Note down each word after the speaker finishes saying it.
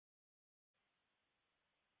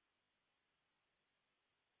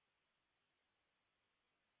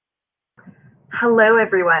Hello,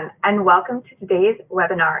 everyone, and welcome to today's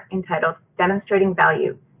webinar entitled Demonstrating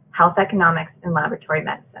Value, Health Economics in Laboratory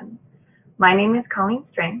Medicine. My name is Colleen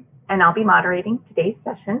String, and I'll be moderating today's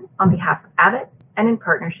session on behalf of Abbott and in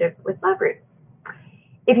partnership with LabRoots.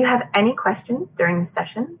 If you have any questions during the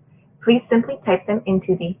session, please simply type them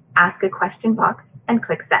into the Ask a Question box and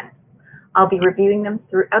click Send. I'll be reviewing them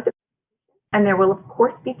throughout the presentation, and there will of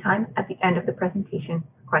course be time at the end of the presentation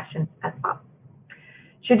for questions as well.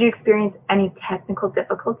 Should you experience any technical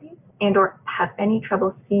difficulties and/or have any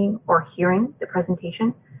trouble seeing or hearing the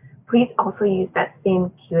presentation, please also use that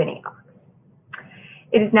same Q&A box.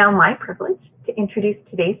 It is now my privilege to introduce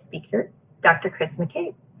today's speaker, Dr. Chris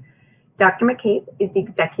McCabe. Dr. McCabe is the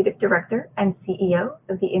Executive Director and CEO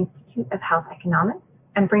of the Institute of Health Economics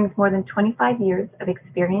and brings more than 25 years of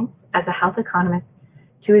experience as a health economist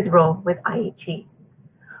to his role with IHE.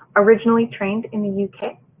 Originally trained in the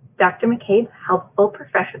UK, Dr. McCabe held full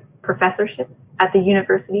professorships at the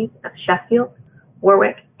Universities of Sheffield,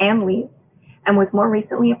 Warwick and Leeds, and was more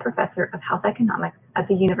recently a professor of health economics at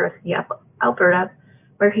the University of Alberta,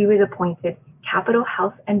 where he was appointed Capital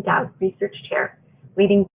Health Endowed Research Chair,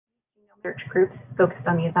 leading research groups focused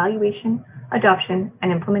on the evaluation, adoption,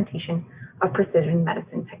 and implementation of precision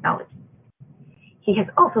medicine technology. He has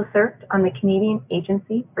also served on the Canadian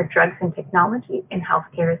Agency for Drugs and Technology in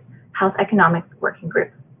Healthcare's Health Economics Working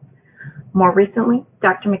Group. More recently,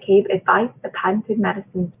 Dr. McCabe advised the Patented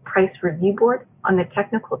Medicines Price Review Board on the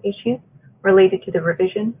technical issues related to the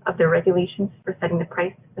revision of the regulations for setting the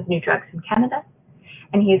price of new drugs in Canada,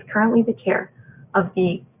 and he is currently the chair of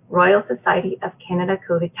the Royal Society of Canada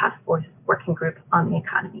Coded Task Force Working Group on the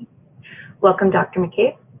Economy. Welcome, Dr.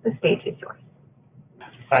 McCabe. The stage is yours.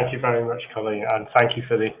 Thank you very much, Colleen, and thank you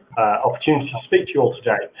for the opportunity to speak to you all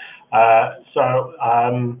today.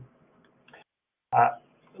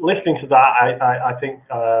 Listening to that, I think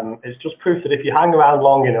it's just proof that if you hang around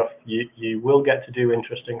long enough, you will get to do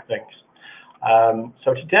interesting things.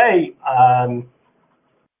 So today,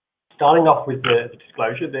 starting off with the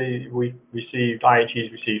disclosure,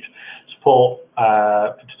 IHE's received support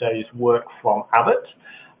for today's work from Abbott,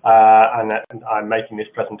 and I'm making this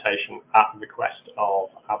presentation at the request of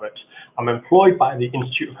Abbott. I'm employed by the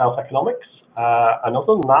Institute of Health Economics, and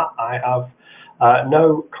other than that, I have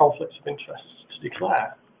no conflicts of interest to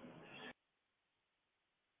declare.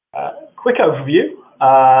 Quick overview.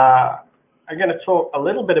 I'm going to talk a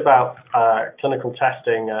little bit about clinical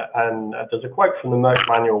testing, and there's a quote from the Merck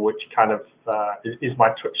manual which kind of is my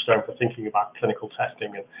touchstone for thinking about clinical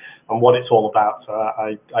testing and what it's all about. So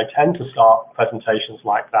I tend to start presentations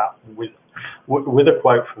like that with a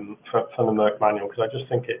quote from the Merck manual, because I just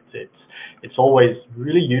think it's always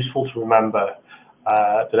really useful to remember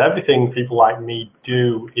that everything people like me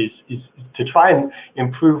do is to try and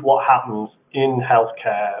improve what happens in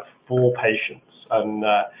healthcare for patients, and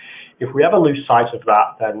if we ever lose sight of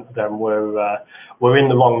that, then we're in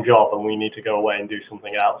the wrong job and we need to go away and do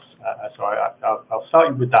something else. So I'll start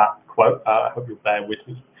you with that quote. I hope you'll bear with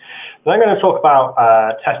me. Then I'm going to talk about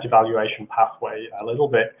test evaluation pathway a little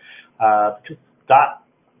bit, because that,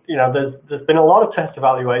 there's been a lot of test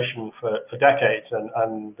evaluation for decades,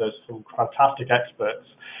 and there's some fantastic experts,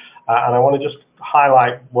 and I want to just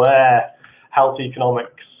highlight where health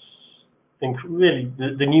economics, think really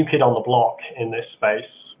the new kid on the block in this space,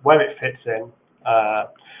 where it fits in,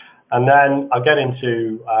 and then I'll get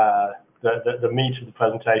into the meat of the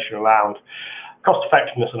presentation around cost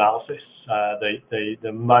effectiveness analysis,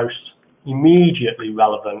 the most immediately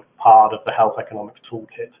relevant part of the health economics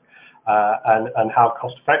toolkit, and how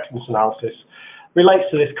cost effectiveness analysis relates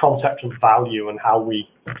to this concept of value, and how we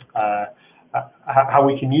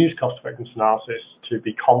can use cost effectiveness analysis to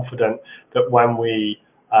be confident that when we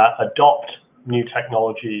adopt new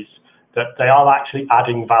technologies, that they are actually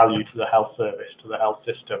adding value to the health service, to the health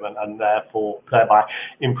system, and therefore thereby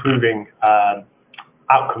improving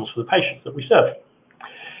outcomes for the patients that we serve.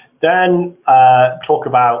 Then talk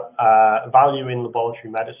about value in laboratory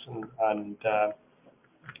medicine, and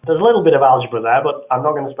there's a little bit of algebra there, but I'm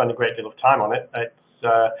not going to spend a great deal of time on it. It's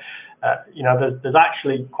there's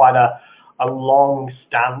actually quite a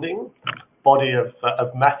long-standing body of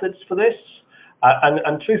methods for this.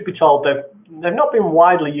 And truth be told, they've not been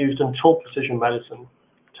widely used until precision medicine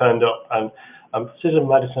turned up, and precision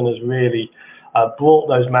medicine has really brought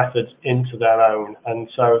those methods into their own. And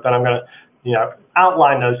so then I'm going to,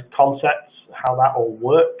 outline those concepts, how that all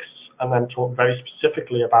works, and then talk very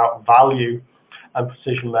specifically about value and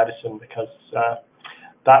precision medicine, because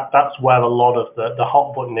that's where a lot of the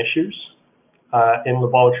hot button issues in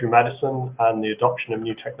laboratory medicine and the adoption of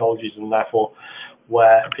new technologies, and therefore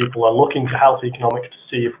where people are looking to health economics to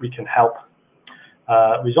see if we can help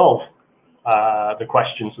resolve. the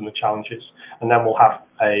questions and the challenges, and then we'll have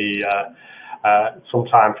some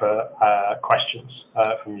time for questions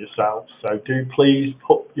from yourselves. So do please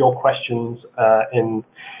put your questions in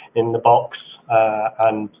the box,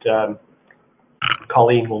 and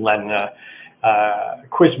Colleen will then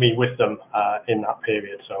quiz me with them in that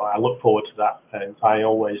period. So I look forward to that, and I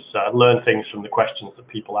always learn things from the questions that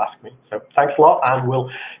people ask me. So thanks a lot, and we'll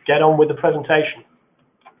get on with the presentation.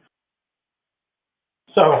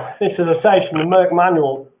 So this is a say from the Merck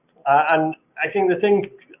manual, and I think the thing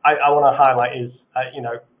I want to highlight is, you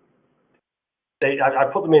know, I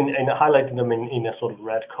put them highlighted them in a sort of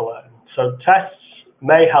red colour. So tests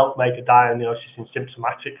may help make a diagnosis in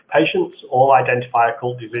symptomatic patients or identify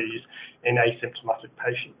occult disease in asymptomatic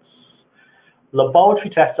patients. Laboratory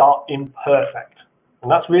tests are imperfect,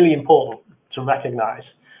 and that's really important to recognise.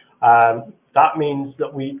 That means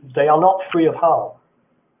that they are not free of harm.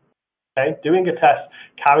 Okay? Doing a test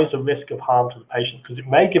carries a risk of harm to the patient because it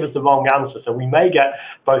may give us the wrong answer. So we may get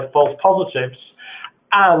both false positives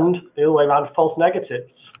and the other way around, false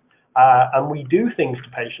negatives. And we do things to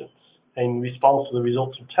patients in response to the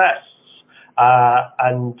results of tests.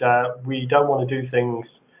 And we don't want to do things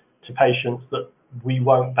to patients that we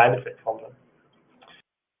won't benefit from them.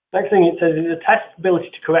 Next thing it says is the test's ability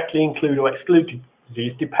to correctly include or exclude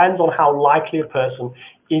disease depends on how likely a person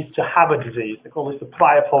is to have a disease. They call this the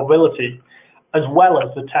prior probability, as well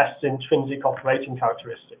as the test's intrinsic operating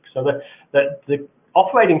characteristics. So the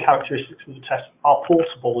operating characteristics of the test are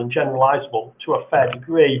portable and generalizable to a fair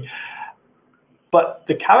degree, but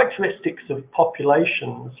the characteristics of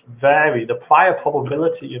populations vary. The prior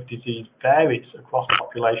probability of disease varies across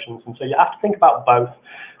populations, and so you have to think about both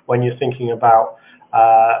when you're thinking about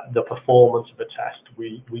the performance of a test.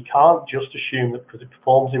 We can't just assume that because it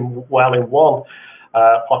performs well in one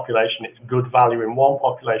population, it's good value in one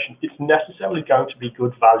population. It's necessarily going to be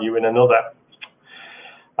good value in another.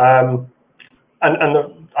 I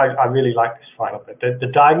really like this final bit. The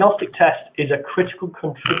diagnostic test is a critical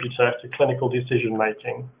contributor to clinical decision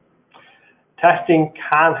making. Testing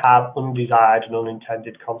can have undesired and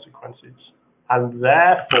unintended consequences, and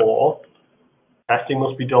therefore testing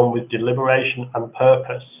must be done with deliberation and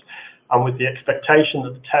purpose, and with the expectation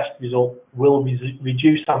that the test result will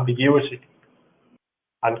reduce ambiguity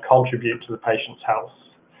and contribute to the patient's health.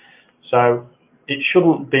 So it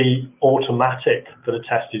shouldn't be automatic that a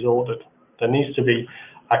test is ordered. There needs to be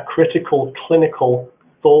a critical clinical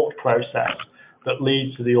thought process that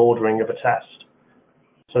leads to the ordering of a test,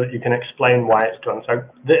 so that you can explain why it's done. So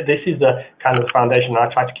this is the kind of foundation I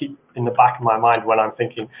try to keep in the back of my mind when I'm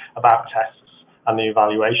thinking about tests and the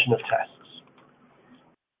evaluation of tests.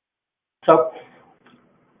 So,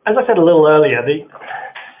 as I said a little earlier, the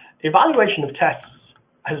evaluation of tests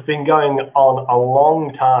has been going on a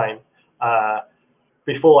long time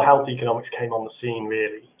before health economics came on the scene,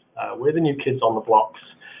 really. We're the new kids on the blocks.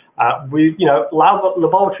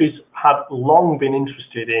 Laboratories have long been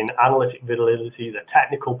interested in analytic validity, the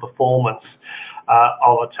technical performance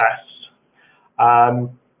of a test.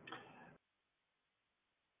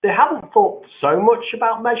 They haven't thought so much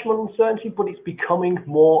about measurement uncertainty, but it's becoming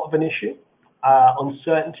more of an issue.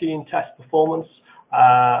 Uncertainty in test performance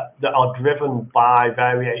that are driven by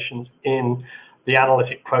variations in the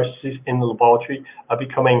analytic processes in the laboratory are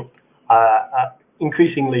becoming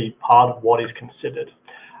increasingly part of what is considered.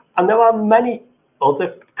 And there are many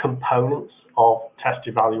other components of test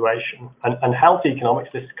evaluation, and health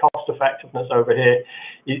economics, this cost effectiveness over here,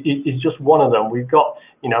 is just one of them. We've got,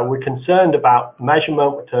 we're concerned about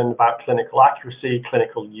measurement, we're concerned about clinical accuracy,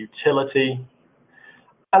 clinical utility,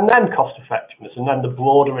 and then cost effectiveness, and then the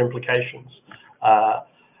broader implications of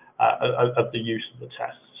the use of the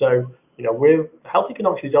test. So, health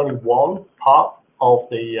economics is only one part of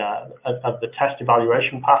the test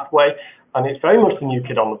evaluation pathway, and it's very much the new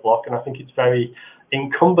kid on the block, and I think it's very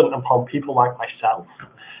incumbent upon people like myself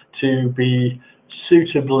to be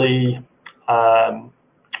suitably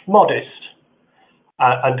modest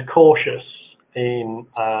and cautious in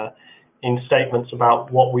statements about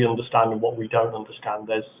what we understand and what we don't understand.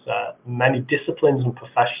 There's many disciplines and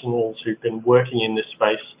professionals who've been working in this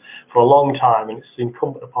space for a long time, and it's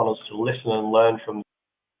incumbent upon us to listen and learn from them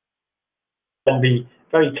and be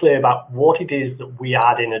very clear about what it is that we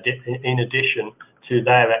add in addition to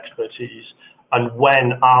their expertise, and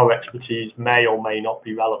when our expertise may or may not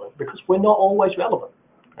be relevant, because we're not always relevant.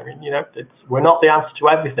 I mean, we're not the answer to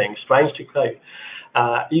everything, strange to say.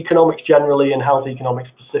 Economics generally and health economics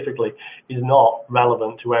specifically is not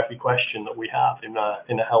relevant to every question that we have in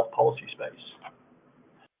a health policy space.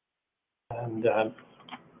 And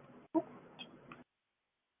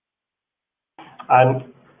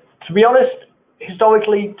to be honest,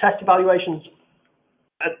 historically, test evaluations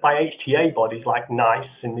by HTA bodies like NICE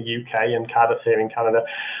in the UK and CADTH here in Canada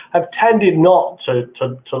have tended not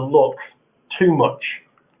to look too much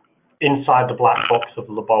inside the black box of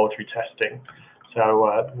laboratory testing.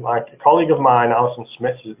 So like a colleague of mine, Alison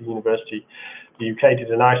Smith at the University of the UK, did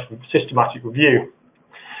a nice systematic review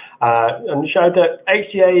and showed that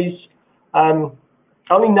HTAs,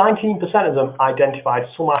 only 19% of them identified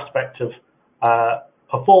some aspect of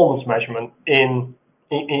performance measurement in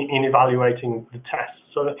evaluating the tests.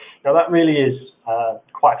 So that really is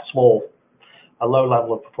quite small, a low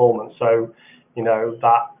level of performance. So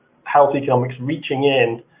that health economics reaching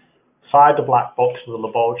inside the black box of the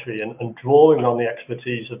laboratory and drawing on the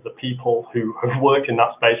expertise of the people who have worked in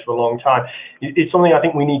that space for a long time is something I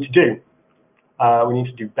think we need to do. We need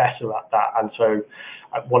to do better at that. And so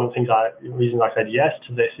one of the reasons I said yes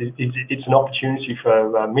to this is it's an opportunity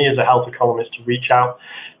for me as a health economist to reach out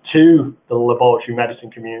to the laboratory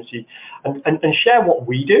medicine community and share what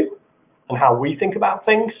we do and how we think about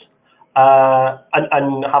things,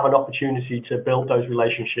 and have an opportunity to build those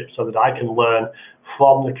relationships so that I can learn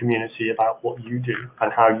from the community about what you do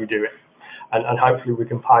and how you do it. And hopefully we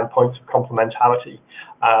can find points of complementarity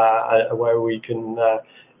where we can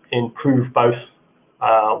improve both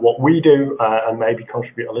what we do and maybe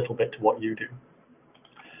contribute a little bit to what you do.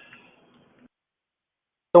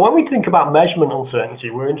 So when we think about measurement uncertainty,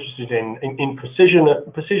 we're interested in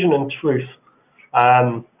precision and truth.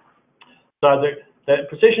 So the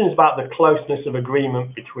precision is about the closeness of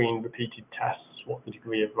agreement between repeated tests, what the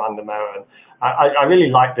degree of random error. And I really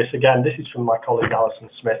like this. Again, this is from my colleague Alison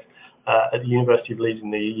Smith at the University of Leeds in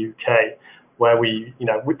the UK, where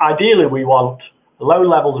ideally we want low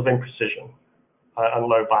levels of imprecision and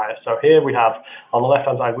low bias. So here we have, on the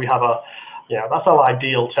left-hand side, we have that's our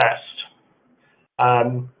ideal test.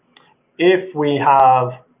 If we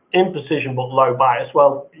have imprecision but low bias,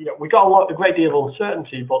 well, we got a great deal of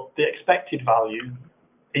uncertainty, but the expected value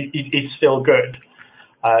is still good.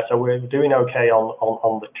 So we're doing okay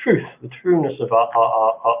on the trueness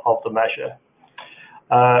of the measure.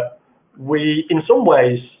 In some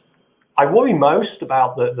ways, I worry most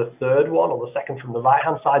about the third one, or the second from the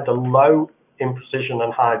right-hand side, the low imprecision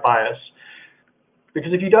and high bias.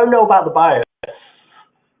 Because if you don't know about the bias,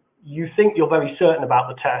 you think you're very certain about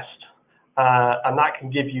the test, and that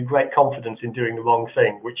can give you great confidence in doing the wrong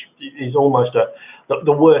thing, which is almost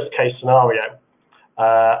the worst case scenario.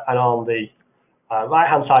 And on the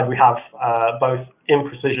right-hand side, we have both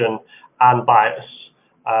imprecision and bias,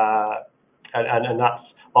 and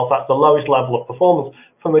whilst that's the lowest level of performance,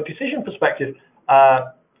 from a decision perspective,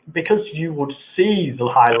 because you would see the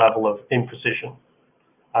high level of imprecision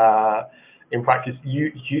in practice,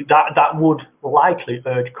 that would likely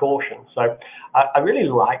urge caution. So I really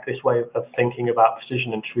like this way of thinking about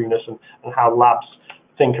precision and trueness and how labs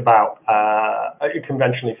think about,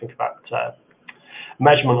 conventionally think about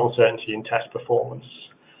measurement uncertainty in test performance.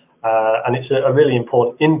 And it's a really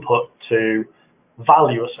important input to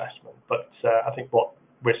value assessment. But I think what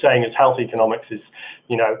we're saying as health economics is,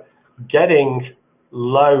 getting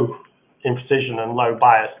low imprecision and low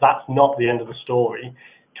bias, that's not the end of the story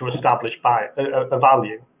to establish a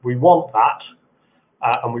value. We want that,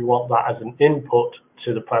 and we want that as an input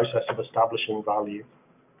to the process of establishing value.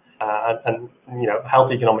 And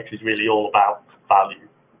health economics is really all about value.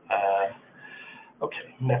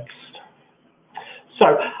 Okay, next.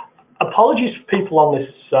 So, apologies for people on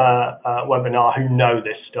this webinar who know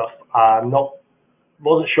this stuff.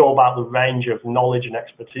 Wasn't sure about the range of knowledge and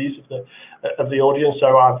expertise of the audience,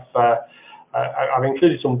 so I've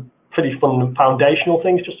included some pretty foundational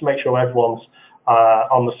things just to make sure everyone's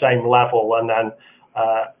on the same level, and then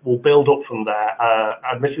we'll build up from there.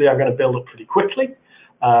 Admittedly, I'm going to build up pretty quickly,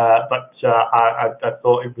 but I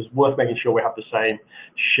thought it was worth making sure we have the same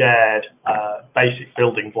shared basic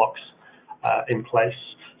building blocks in place.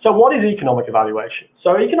 So what is economic evaluation?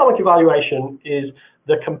 So economic evaluation is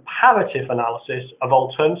the comparative analysis of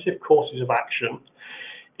alternative courses of action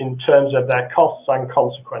in terms of their costs and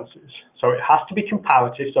consequences. So it has to be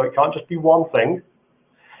comparative, so it can't just be one thing,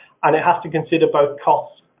 and it has to consider both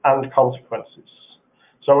costs and consequences.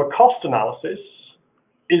 So a cost analysis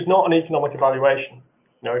is not an economic evaluation.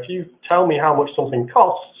 If you tell me how much something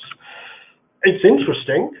costs, it's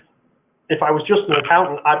interesting. If I was just an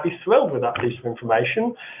accountant, I'd be thrilled with that piece of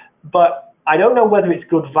information, but I don't know whether it's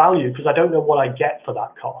good value because I don't know what I get for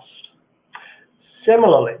that cost.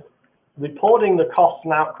 Similarly, reporting the costs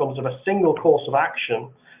and outcomes of a single course of action,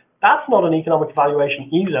 that's not an economic evaluation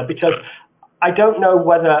either, because I don't know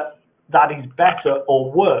whether that is better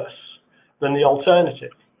or worse than the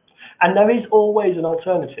alternative. And there is always an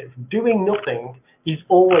alternative. Doing nothing is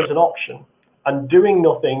always an option. and doing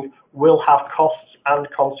nothing will have costs and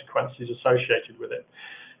consequences associated with it.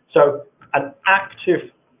 So an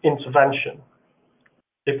active intervention,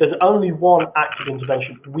 if there's only one active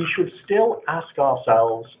intervention, we should still ask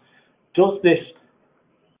ourselves, does this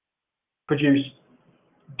produce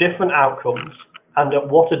different outcomes and at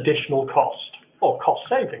what additional cost, or cost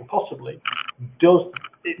saving possibly, does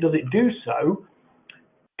it do so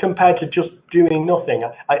compared to just doing nothing?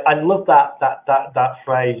 I love that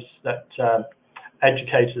phrase that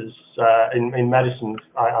educators in medicine,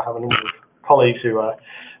 I have a number of colleagues who are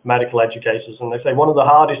medical educators, and they say one of the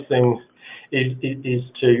hardest things is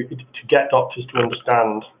to get doctors to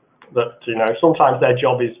understand that, you know, sometimes their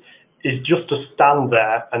job is just to stand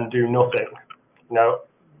there and do nothing. You know,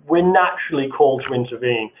 we're naturally called to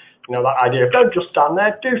intervene. You know, that idea of don't just stand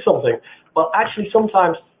there, do something. But actually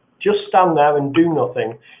sometimes just stand there and do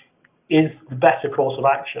nothing is the better course of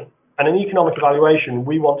action. And in economic evaluation,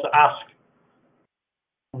 we want to ask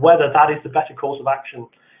whether that is the better course of action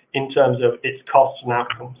in terms of its costs and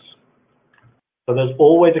outcomes. So there's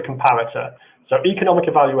always a comparator. So economic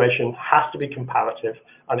evaluation has to be comparative,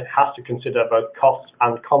 and it has to consider both costs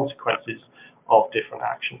and consequences of different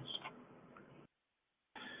actions.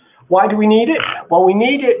 Why do we need it? Well, we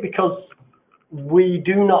need it because we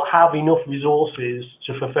do not have enough resources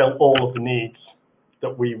to fulfill all of the needs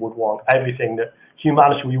that we would want, everything that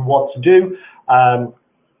humanity we want to do.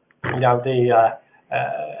 You know,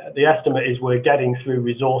 the estimate is we're getting through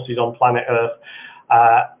resources on planet Earth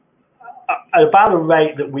at about a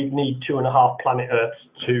rate that we'd need 2.5 planet Earths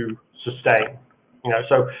to sustain. You know,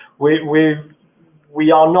 so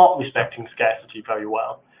we are not respecting scarcity very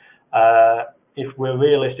well. If we're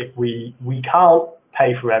realistic, we can't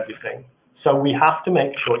pay for everything, so we have to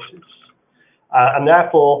make choices, and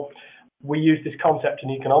therefore we use this concept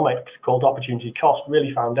in economics called opportunity cost,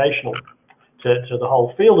 really foundational to the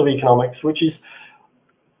whole field of economics, which is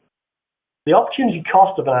the opportunity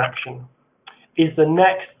cost of an action is the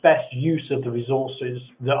next best use of the resources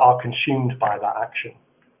that are consumed by that action.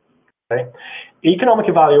 Okay? Economic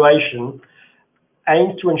evaluation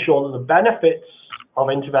aims to ensure that the benefits of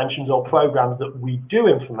interventions or programs that we do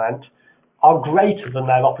implement are greater than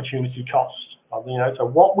their opportunity cost. You know, so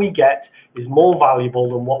what we get is more valuable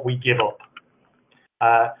than what we give up.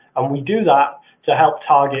 And we do that to help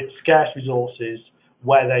target scarce resources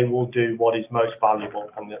where they will do what is most valuable.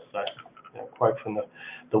 And this quote from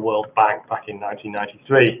the World Bank back in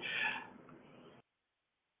 1993.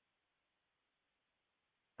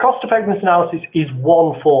 Cost effectiveness analysis is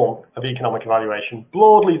one form of economic evaluation.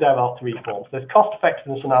 Broadly, there are 3 forms. There's cost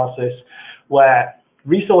effectiveness analysis, where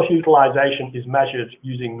resource utilization is measured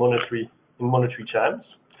using monetary terms,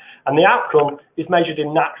 and the outcome is measured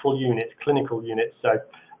in natural units, clinical units. So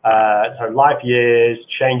life years,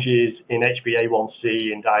 changes in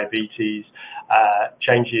HbA1c in diabetes,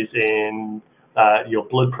 changes in your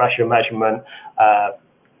blood pressure measurement,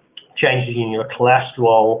 changes in your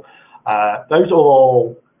cholesterol. Those are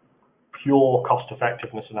all pure cost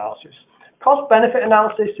effectiveness analysis. Cost benefit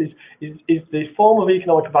analysis is the form of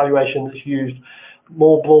economic evaluation that's used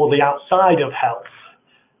more broadly outside of health,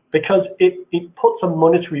 because it puts a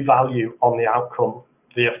monetary value on the outcome,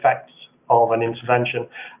 the effects of an intervention.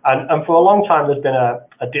 And for a long time, there's been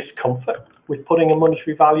a discomfort with putting a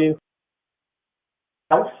monetary value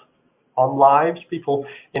on health, on lives. People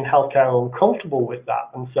in healthcare are uncomfortable with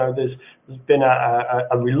that. And so there's been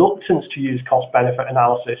a reluctance to use cost-benefit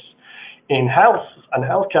analysis in health and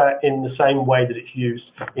healthcare in the same way that it's used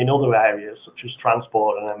in other areas, such as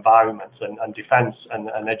transport and environment and defence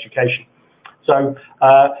and education. So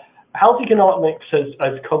health economics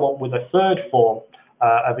has come up with a third form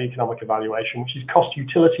of economic evaluation, which is cost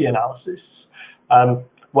utility analysis,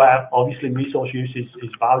 where obviously resource use is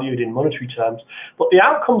valued in monetary terms, but the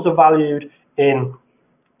outcomes are valued in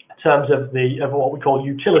terms of what we call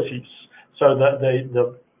utilities. So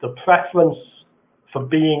the preference for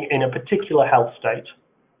being in a particular health state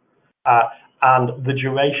and the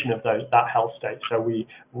duration of that health state. So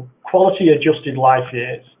quality adjusted life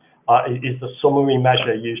years is the summary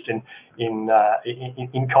measure used in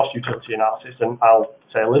cost utility analysis, and I'll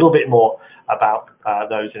say a little bit more about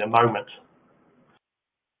those in a moment.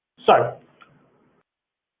 So,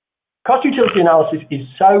 cost utility analysis is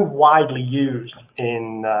so widely used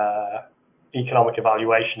in economic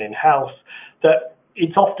evaluation in health that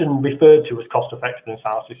it's often referred to as cost effectiveness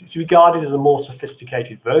analysis. It's regarded as a more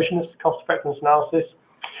sophisticated version of cost effectiveness analysis.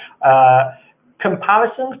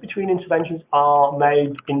 Comparisons between interventions are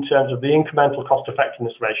made in terms of the incremental cost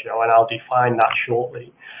effectiveness ratio, and I'll define that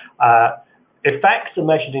shortly. Effects are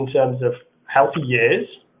measured in terms of healthy years,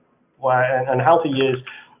 and healthy years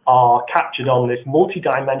are captured on this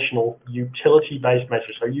multi-dimensional utility-based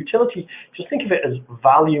measure. So utility, just think of it as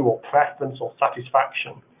value or preference or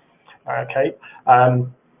satisfaction. Okay,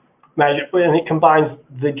 measure, and it combines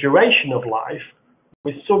the duration of life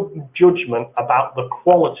with some judgment about the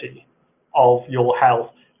quality of your health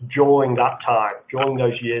during that time, during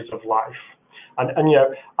those years of life. And you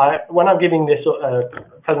know, when I'm giving this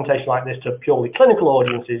presentation like this to purely clinical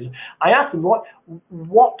audiences, I ask them,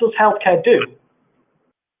 what does healthcare do?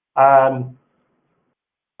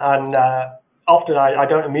 Often I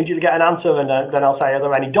don't immediately get an answer, and then I'll say, are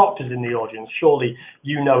there any doctors in the audience? Surely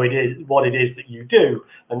you know what it is that you do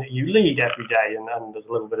and that you lead every day, and there's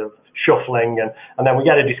a little bit of shuffling, and then we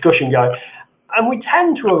get a discussion going. And we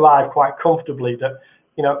tend to arrive quite comfortably that,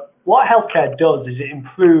 you know, what healthcare does is it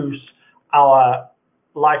improves our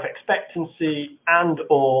life expectancy and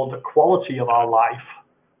or the quality of our life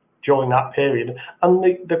during that period. And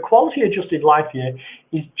the quality adjusted life year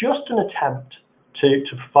is just an attempt to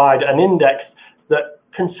provide an index that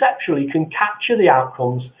conceptually can capture the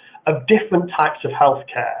outcomes of different types of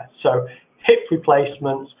healthcare. So hip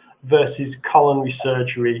replacements versus coronary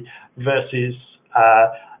surgery versus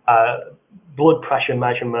blood pressure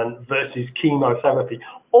measurement versus chemotherapy.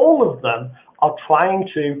 All of them are trying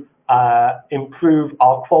to improve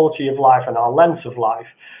our quality of life and our length of life.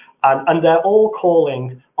 And they're all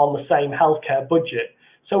calling on the same healthcare budget.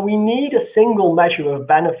 So we need a single measure of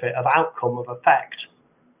benefit, of outcome, of effect,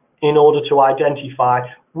 in order to identify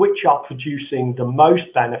which are producing the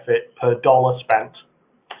most benefit per dollar spent.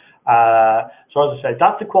 So as I say,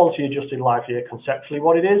 that's the quality adjusted life year, conceptually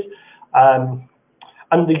what it is.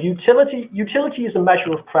 And the utility is a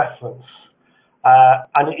measure of preference.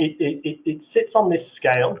 And it sits on this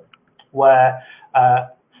scale where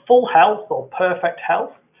full health or perfect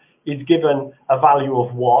health is given a value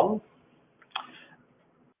of 1.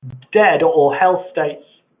 Dead or health states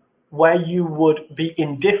where you would be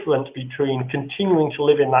indifferent between continuing to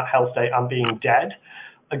live in that health state and being dead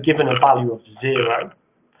are given a value of 0.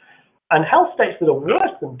 And health states that are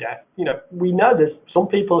worse than death, you know, we know there's some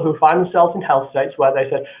people who find themselves in health states where they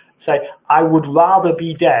say, I would rather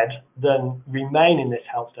be dead than remain in this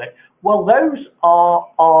health state. Well, those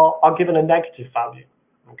are given a negative value,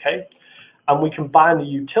 okay? And we combine the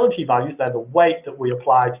utility values, they're the weight that we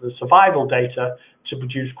apply to the survival data to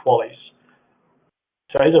produce QALYs.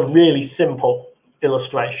 So it's a really simple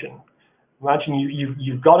illustration. Imagine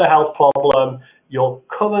you've got a health problem, your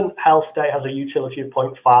current health state has a utility of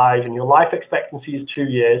 0.5 and your life expectancy is 2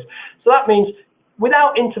 years. So that means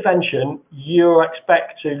without intervention, you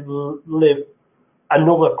expect to live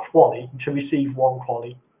another QALY, to receive 1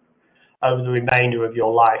 QALY over the remainder of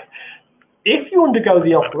your life. If you undergo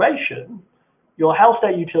the operation, your health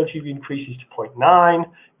state utility increases to 0.9,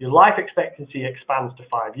 your life expectancy expands to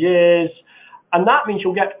 5 years, and that means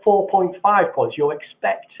you'll get 4.5 QALYs. Your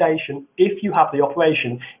expectation, if you have the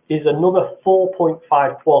operation, is another 4.5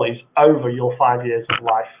 QALYs over your 5 years of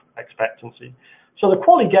life expectancy. So the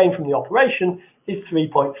QALY gain from the operation is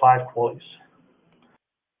 3.5 QALYs.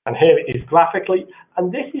 And here it is graphically,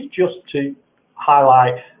 and this is just to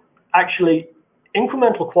highlight, actually,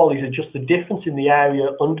 incremental QALYs are just the difference in the area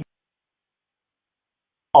under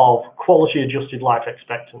of quality adjusted life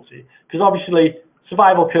expectancy. Because obviously,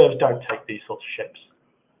 survival curves don't take these sorts of shapes.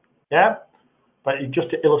 Yeah? But just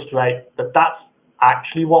to illustrate that that's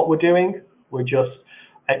actually what we're doing. We're just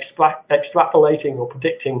extrapolating or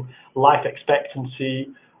predicting life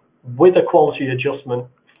expectancy with a quality adjustment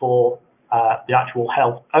for the actual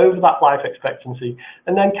health over that life expectancy,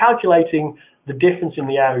 and then calculating the difference in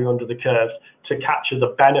the area under the curves to capture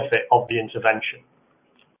the benefit of the intervention,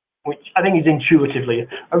 which I think is intuitively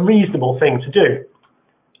a reasonable thing to do.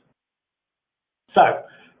 So,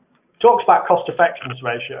 talks about cost-effectiveness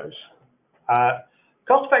ratios.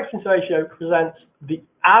 Cost-effectiveness ratio presents the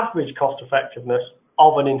average cost-effectiveness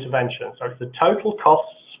of an intervention. So it's the total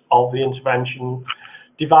costs of the intervention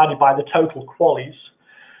divided by the total QALYs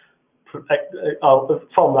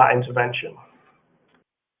from that intervention.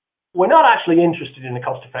 We're not actually interested in the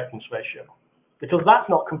cost-effectiveness ratio because that's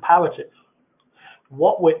not comparative.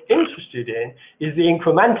 What we're interested in is the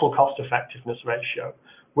incremental cost-effectiveness ratio,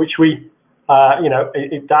 which we,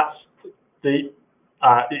 that's the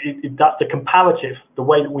comparative, the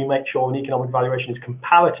way that we make sure an economic valuation is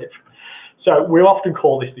comparative. So we often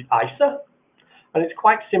call this the ISA, and it's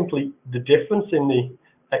quite simply the difference in the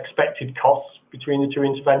expected costs between the two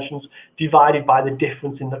interventions divided by the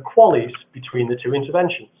difference in the QALYs between the two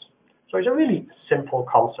interventions. So it's a really simple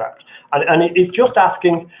concept, and it's just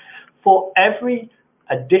asking for every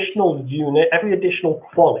additional unit, every additional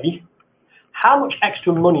QALY, how much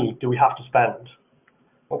extra money do we have to spend?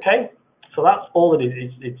 Okay, So that's all it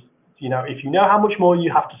is. It's you know, if you know how much more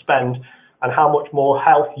you have to spend and how much more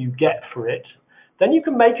health you get for it, then you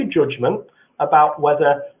can make a judgment about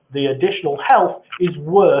whether the additional health is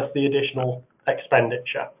worth the additional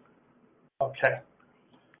expenditure. Okay.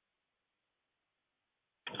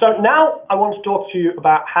 So now I want to talk to you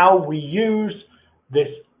about how we use this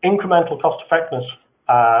incremental cost effectiveness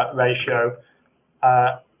ratio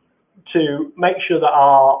to make sure that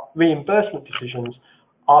our reimbursement decisions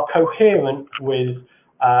are coherent with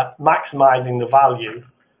maximizing the value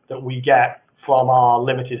that we get from our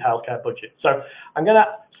limited healthcare budget. So I'm going to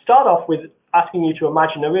start off with asking you to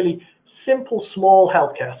imagine a really simple, small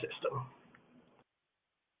healthcare system.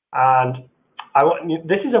 And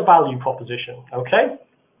this is a value proposition, okay?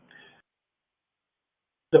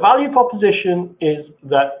 The value proposition is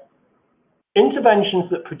that interventions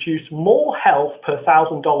that produce more health per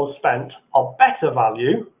 $1,000 spent are better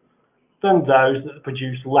value than those that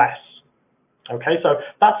produce less. Okay, so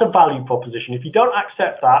that's a value proposition. If you don't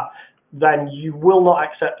accept that, then you will not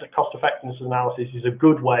accept that cost effectiveness analysis is a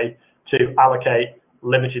good way to allocate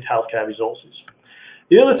limited healthcare resources.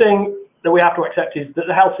 The other thing that we have to accept is that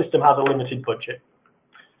the health system has a limited budget.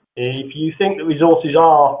 If you think that resources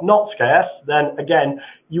are not scarce, then again,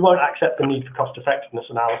 you won't accept the need for cost effectiveness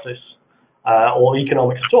analysis or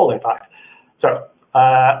economics at all, in fact. So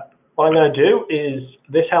what I'm going to do is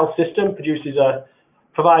this health system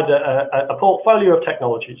provides a portfolio of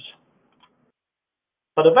technologies.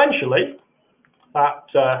 But eventually, that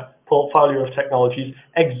portfolio of technologies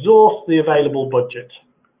exhausts the available budget.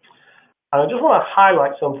 And I just want to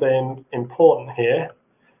highlight something important here.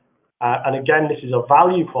 And again, this is a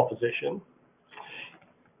value proposition.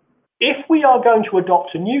 If we are going to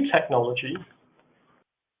adopt a new technology,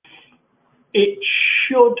 it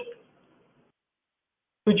should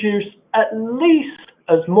produce at least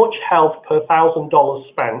as much health per $1,000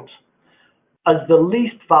 spent as the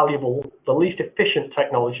least valuable, the least efficient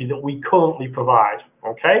technology that we currently provide,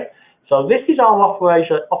 okay? So this is our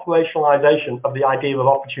operationalization of the idea of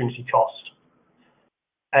opportunity cost.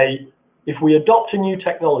 If we adopt a new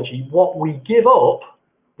technology, what we give up,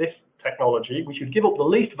 this technology, we should give up the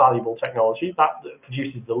least valuable technology, that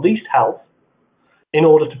produces the least health, in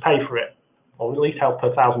order to pay for it, or the least health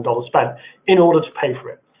per $1,000 spent, in order to pay for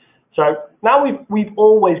it. So now we've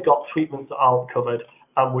always got treatments that aren't covered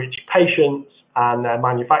and which patients and their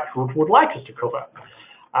manufacturers would like us to cover.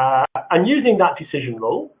 And using that decision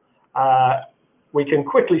rule, we can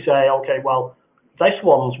quickly say, okay, well, this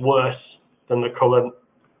one's worse than the current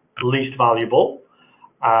least valuable,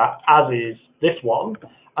 as is this one.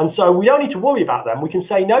 And so we don't need to worry about them. We can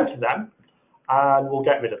say no to them and we'll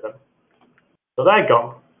get rid of them. So they're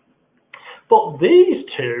gone. But these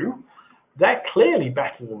two, they're clearly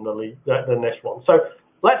better than this one. So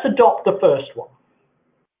let's adopt the first one.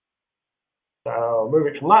 So move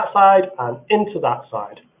it from that side and into that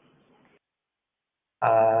side.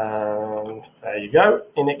 And there you go.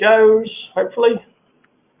 In it goes, hopefully.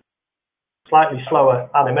 Slightly slower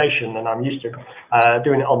animation than I'm used to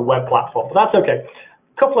doing it on the web platform, but that's okay.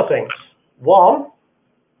 A couple of things. One,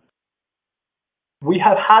 we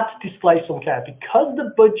have had to display some care. Because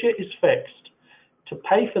the budget is fixed to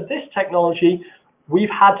pay for this technology, we've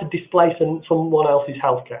had to displace someone else's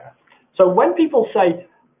healthcare. So when people say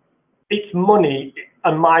it's money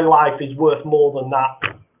and my life is worth more than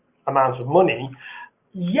that amount of money,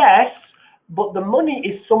 yes, but the money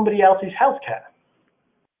is somebody else's healthcare.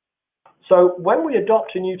 So when we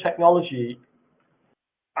adopt a new technology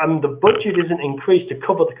and the budget isn't increased to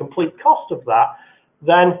cover the complete cost of that,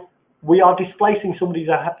 then we are displacing somebody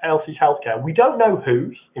else's healthcare. We don't know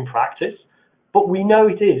whose in practice, but we know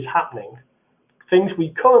it is happening. Things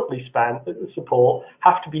we currently support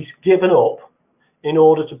have to be given up in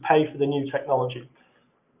order to pay for the new technology.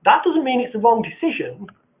 That doesn't mean it's the wrong decision.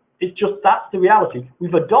 It's just that's the reality.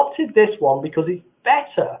 We've adopted this one because it's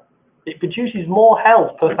better. It produces more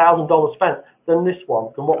health per $1,000 spent than this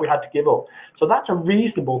one, than what we had to give up. So that's a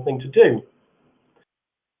reasonable thing to do.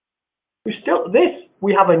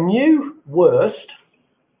 We have a new, worst,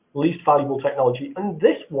 least valuable technology, and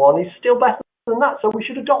this one is still better than that, so we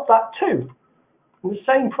should adopt that too. In the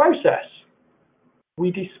same process, we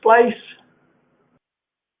displace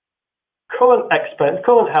current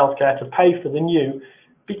healthcare to pay for the new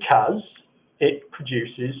because it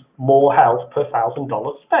produces more health per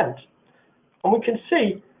 $1,000 spent. And we can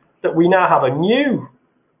see that we now have a new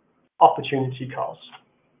opportunity cost,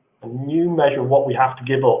 a new measure of what we have to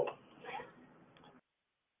give up.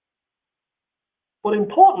 But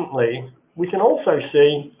importantly, we can also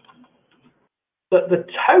see that the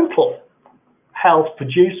total health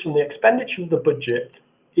produced from the expenditure of the budget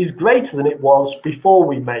is greater than it was before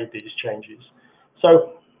we made these changes.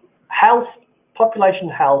 So health, population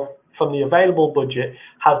health from the available budget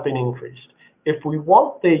has been increased. If we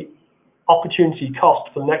want the opportunity cost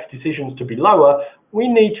for the next decisions to be lower, we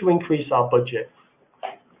need to increase our budget.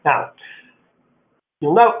 Now,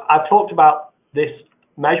 you'll note I've talked about this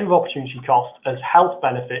measure of opportunity cost as health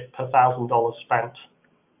benefit per $1,000 spent.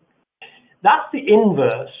 That's the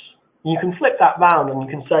inverse. You can flip that round and you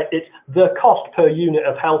can say it's the cost per unit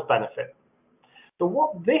of health benefit. So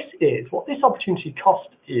what this is, what this opportunity cost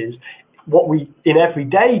is, what we in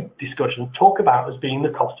everyday discussions talk about as being the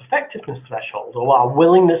cost effectiveness threshold, or our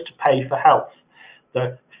willingness to pay for health,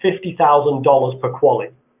 the $50,000 per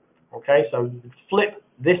QALY. Okay, so flip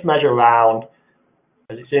this measure around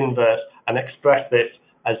as its inverse and express this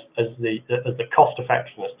as the cost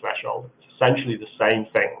effectiveness threshold. It's essentially the same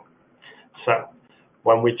thing. So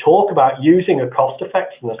when we talk about using a cost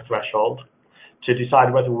effectiveness threshold to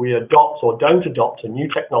decide whether we adopt or don't adopt a new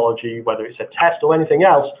technology, whether it's a test or anything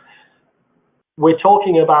else, we're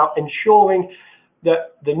talking about ensuring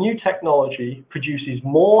that the new technology produces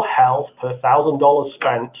more health per $1,000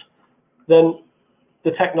 spent than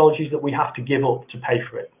the technologies that we have to give up to pay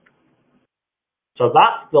for it. So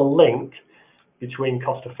that's the link between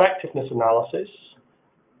cost effectiveness analysis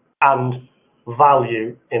and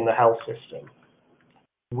value in the health system.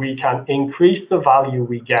 We can increase the value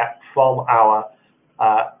we get from our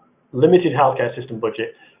limited healthcare system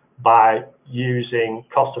budget by using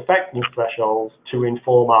cost effectiveness thresholds to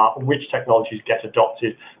inform which technologies get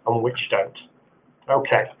adopted and which don't.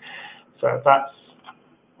 Okay, so that's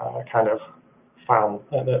kind of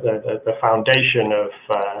the foundation of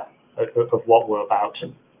what we're about.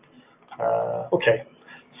 Okay,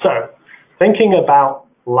 so thinking about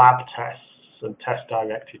lab tests and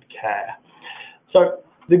test-directed care. So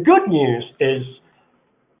the good news is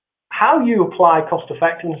how you apply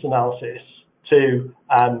cost-effectiveness analysis to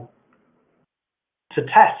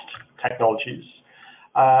test technologies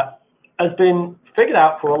has been figured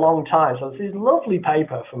out for a long time. So there's this lovely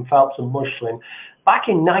paper from Phelps and Mushlin back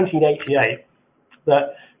in 1988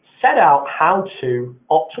 that set out how to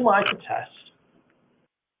optimize a test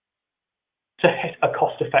to hit a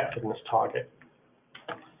cost-effectiveness target.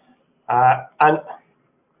 And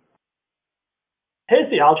here's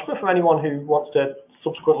the algebra for anyone who wants to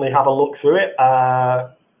subsequently have a look through it.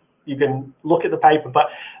 You can look at the paper, but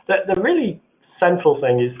the really central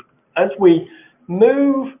thing is as we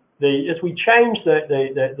change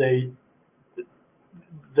the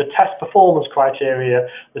test performance criteria,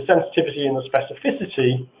 the sensitivity and the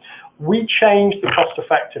specificity, we change the cost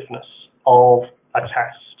effectiveness of a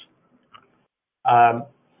test. And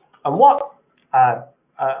what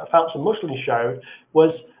Phelps and Mushlin showed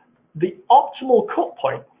was the optimal cut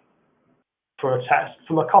point for a test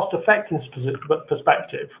from a cost effectiveness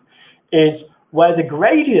perspective is where the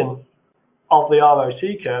gradient of the ROC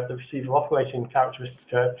curve, the receiver operating characteristics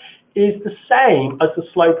curve, is the same as the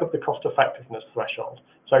slope of the cost effectiveness threshold.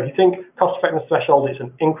 So if you think cost effectiveness threshold is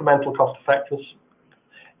an incremental cost effectiveness,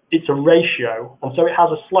 it's a ratio, and so it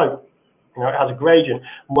has a slope, it has a gradient.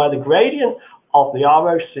 And where the gradient of the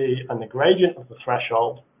ROC and the gradient of the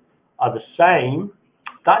threshold are the same,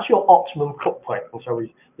 that's your optimum cut point. And so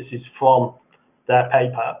this is from their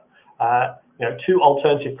paper, two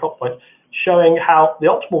alternative cut points, showing how the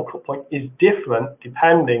optimal cut point is different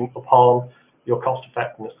depending upon your cost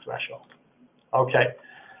effectiveness threshold. Okay,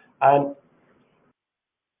 and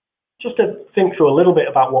just to think through a little bit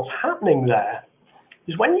about what's happening there,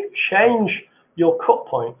 is when you change your cut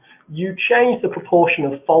point, you change the proportion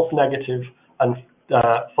of false negative and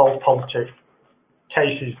false positive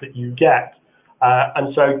cases that you get.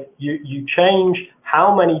 And so you change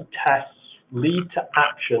how many tests lead to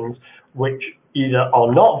actions which either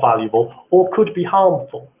are not valuable or could be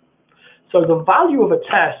harmful. So the value of a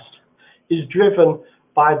test is driven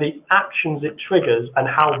by the actions it triggers and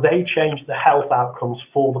how they change the health outcomes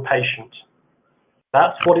for the patient.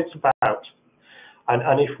 That's what it's about.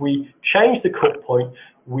 And if we change the cut point,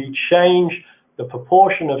 we change the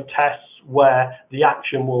proportion of tests where the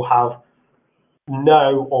action will have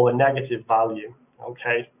no or a negative value.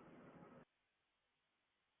 Okay.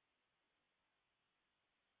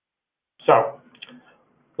 So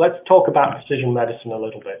let's talk about precision medicine a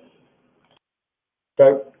little bit.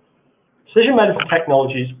 So precision medicine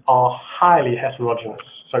technologies are highly heterogeneous.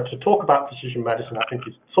 So to talk about precision medicine, I think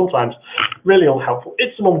is sometimes really unhelpful.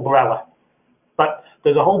 It's an umbrella, but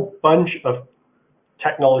there's a whole bunch of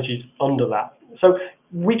technologies under that. So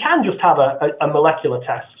we can just have a molecular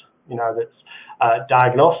test, that's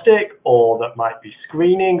diagnostic, or that might be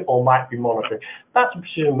screening, or might be monitoring. That's a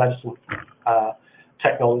precision medicine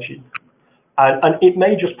technology. and it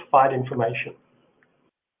may just provide information.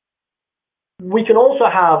 We can also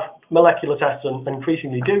have molecular tests, and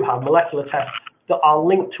increasingly do have molecular tests that are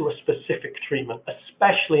linked to a specific treatment,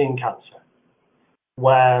 especially in cancer,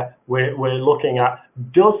 where we're looking at,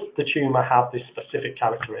 does the tumour have this specific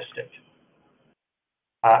characteristic,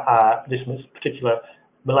 this particular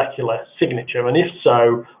molecular signature, and if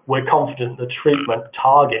so, we're confident the treatment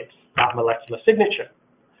targets that molecular signature.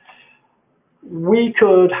 We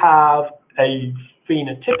could have a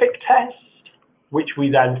phenotypic test, which we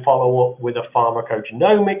then follow up with a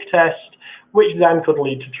pharmacogenomic test, which then could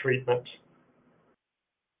lead to treatment.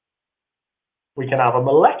 We can have a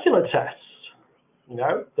molecular test,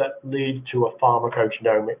 that leads to a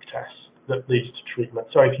pharmacogenomic test that leads to treatment.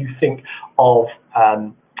 So if you think of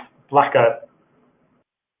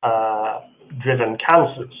BRCA-driven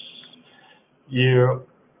cancers, you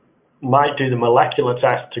might do the molecular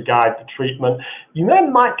test to guide the treatment. You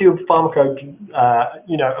then might do a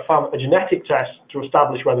genetic test to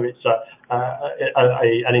establish whether it's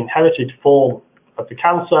an inherited form of the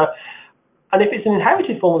cancer. And if it's an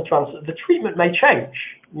inherited form of cancer, the treatment may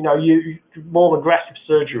change. More aggressive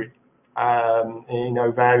surgery, in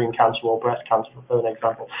ovarian cancer or breast cancer, for an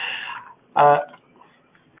example. What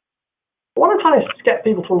I'm trying to get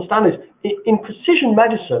people to understand is, in precision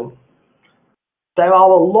medicine, there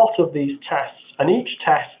are a lot of these tests, and each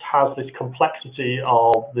test has this complexity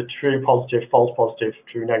of the true positive, false positive,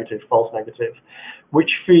 true negative, false negative,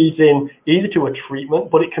 which feeds in either to a treatment,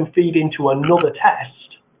 but it can feed into another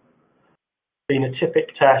test,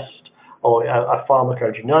 phenotypic test, or a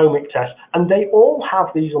pharmacogenomic test, and they all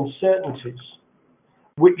have these uncertainties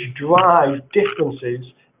which drive differences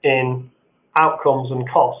in outcomes and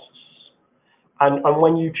costs. And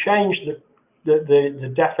when you change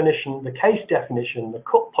the definition, the case definition, the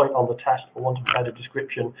cut point on the test, for want of a better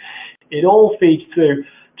description, it all feeds through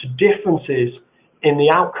to differences in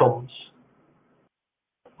the outcomes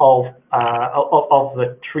of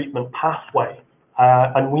the treatment pathway.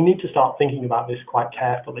 And we need to start thinking about this quite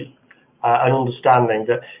carefully, and understanding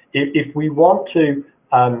that if we want to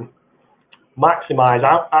maximize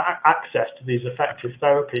access to these effective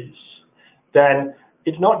therapies, then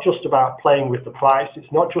it's not just about playing with the price,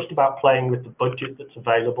 it's not just about playing with the budget that's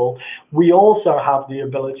available. We also have the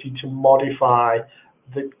ability to modify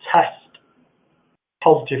the test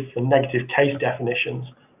positive and negative case definitions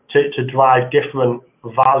to drive different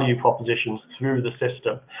value propositions through the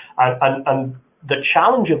system. And the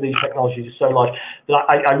challenge of these technologies is so large that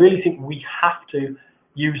I really think we have to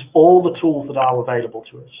use all the tools that are available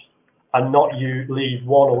to us and not leave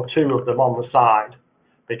one or two of them on the side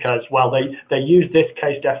because, well, they use this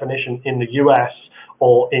case definition in the US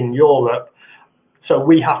or in Europe, so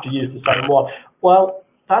we have to use the same one. Well,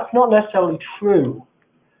 that's not necessarily true.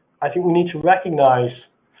 I think we need to recognize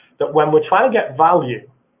that when we're trying to get value,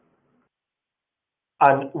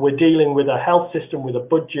 and we're dealing with a health system with a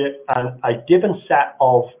budget and a given set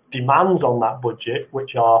of demands on that budget,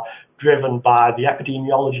 which are driven by the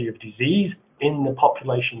epidemiology of disease in the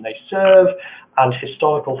population they serve, and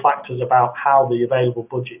historical factors about how the available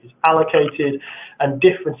budget is allocated, and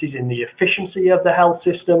differences in the efficiency of the health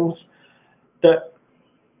systems, that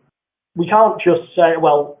we can't just say,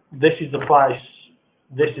 well, this is the price,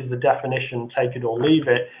 this is the definition, take it or leave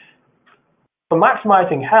it. For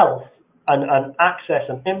maximizing health, and access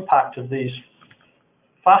and impact of these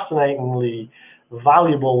fascinatingly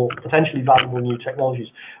valuable, potentially valuable new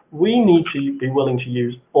technologies, we need to be willing to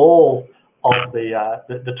use all of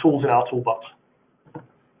the tools in our toolbox.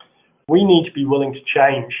 We need to be willing to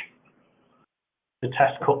change the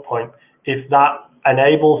test cut point if that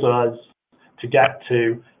enables us to get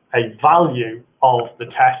to a value of the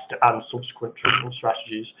test and subsequent treatment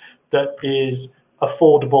strategies that is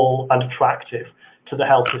affordable and attractive to the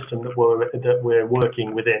health system that we're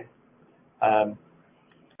working within. It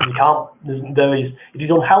is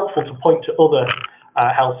unhelpful to point to other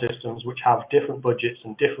health systems which have different budgets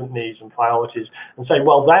and different needs and priorities and say,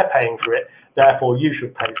 well, they're paying for it, therefore you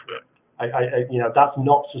should pay for it. That's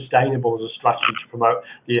not sustainable as a strategy to promote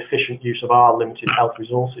the efficient use of our limited health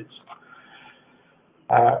resources.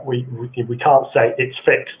 We can't say it's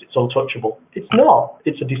fixed, it's untouchable. It's not.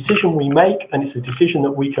 It's a decision we make, and it's a decision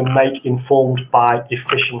that we can make informed by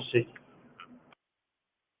efficiency.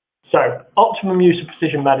 So, optimum use of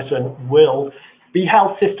precision medicine will be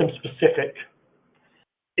health system specific.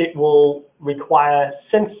 It will require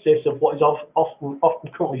synthesis of what is often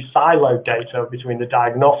currently siloed data between the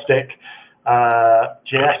diagnostic,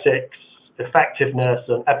 genetics, effectiveness,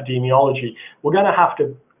 and epidemiology. We're going to have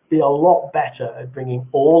to be a lot better at bringing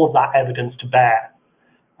all of that evidence to bear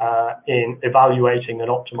in evaluating and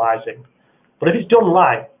optimizing. But if it's done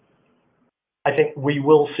right, I think we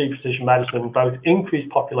will see precision medicine both increase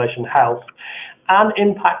population health and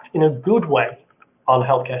impact in a good way on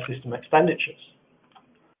healthcare system expenditures.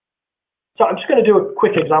 So I'm just going to do a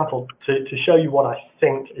quick example to show you what I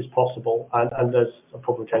think is possible, and there's a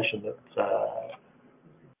publication that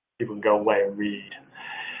people can go away and read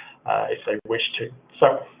if they wish to.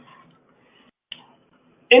 So,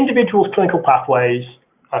 individuals' clinical pathways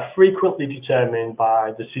are frequently determined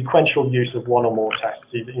by the sequential use of one or more tests.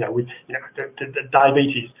 The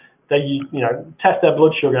diabetes, they test their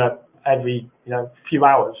blood sugar every few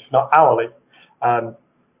hours, if not hourly.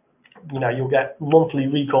 You'll get monthly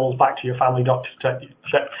recalls back to your family doctor to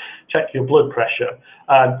check your blood pressure.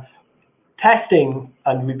 Testing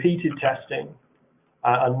and repeated testing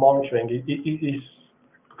and monitoring is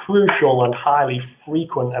crucial and highly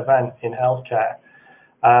frequent event in healthcare.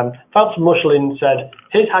 Phelps and Mushling said,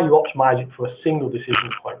 here's how you optimize it for a single decision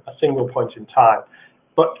point, a single point in time.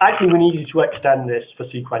 But actually we needed to extend this for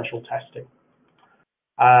sequential testing.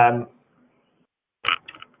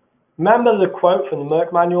 Remember the quote from the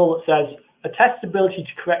Merck manual that says, a test's ability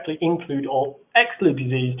to correctly include or exclude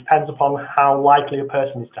disease depends upon how likely a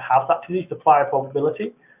person is to have that disease, the prior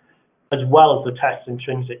probability, as well as the test's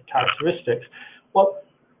intrinsic characteristics. Well,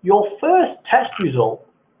 your first test result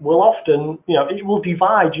will often, it will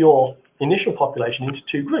divide your initial population into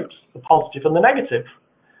two groups, the positive and the negative.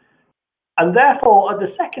 And therefore, at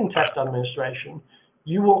the second test administration,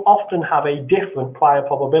 you will often have a different prior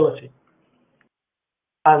probability.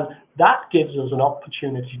 And that gives us an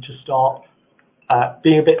opportunity to start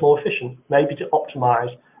being a bit more efficient, maybe to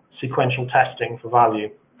optimize sequential testing for value.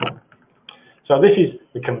 So this is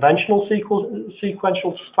the conventional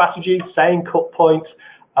sequential strategy, same cut point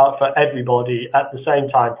for everybody at the same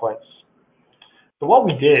time points. So what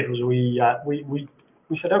we did was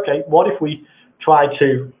we said, okay, what if we try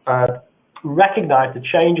to recognize the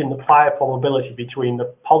change in the prior probability between the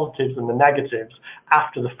positives and the negatives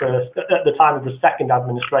after at the time of the second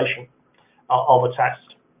administration of a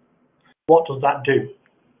test. What does that do?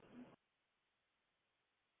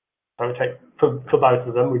 So we take for both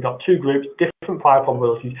of them, we've got two groups, different prior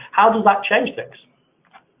probabilities. How does that change things?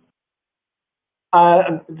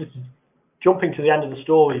 And this is jumping to the end of the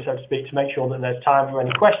story, so to speak, to make sure that there's time for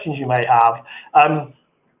any questions you may have.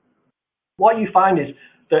 What you find is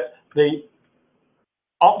that the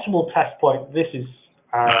optimal test point, this is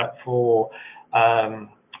for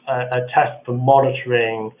a test for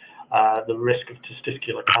monitoring the risk of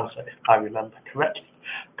testicular cancer, if I remember correctly,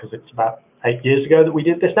 because it's about 8 years ago that we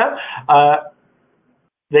did this now.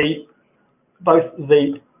 Both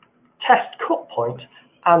the test cut point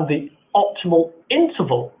and the optimal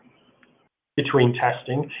interval between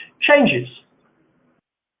testing changes.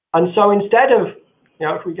 And so instead of,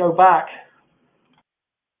 if we go back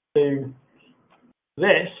to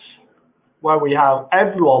this, where we have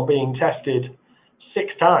everyone being tested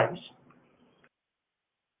 6 times,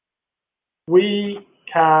 we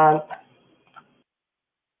can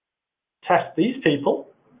test these people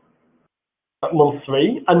at month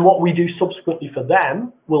 3, and what we do subsequently for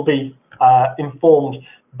them will be informed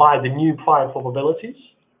by the new prior probabilities.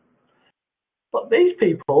 But these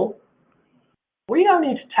people, we don't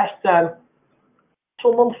need to test them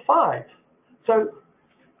till month 5. So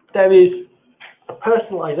there is a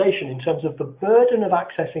personalization in terms of the burden of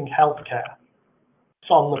accessing healthcare.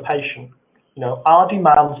 It's on the patient. Our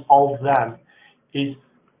demands of them is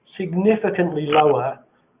significantly lower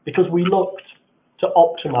because we looked to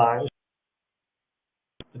optimize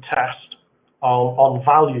the test on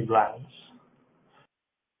value grounds.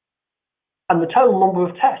 And the total number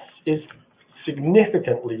of tests is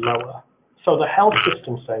significantly lower. So the health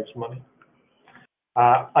system saves money.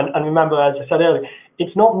 And remember, as I said earlier,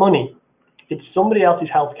 it's not money, it's somebody else's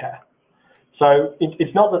healthcare. So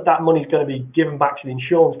it's not that money is going to be given back to the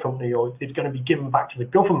insurance company or it's going to be given back to the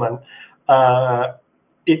government.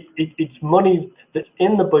 It's money that's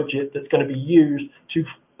in the budget that's going to be used to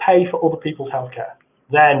pay for other people's healthcare,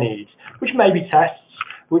 their needs, which may be tests,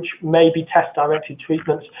 which may be test-directed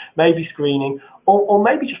treatments, maybe screening, or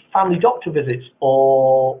maybe just family doctor visits,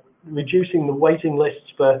 or reducing the waiting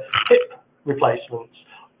lists for hip replacements,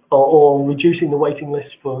 or reducing the waiting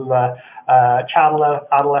lists for child and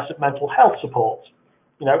adolescent mental health support.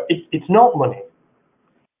 It's not money.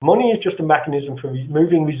 Money is just a mechanism for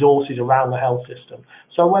moving resources around the health system.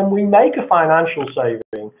 So when we make a financial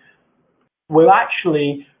saving, we're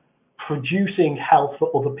actually producing health for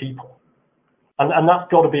other people. And that's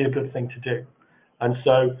got to be a good thing to do. And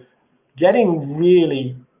so getting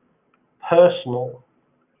really personal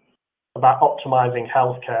about optimizing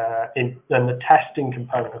healthcare and the testing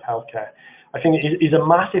component of healthcare, I think is a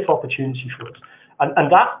massive opportunity for us.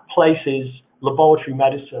 And that places laboratory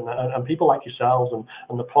medicine and people like yourselves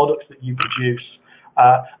and the products that you produce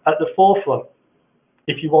at the forefront,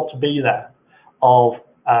 if you want to be there, of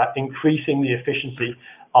increasing the efficiency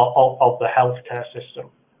of the healthcare system.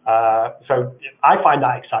 So I find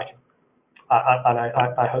that exciting, and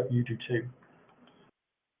I hope you do too.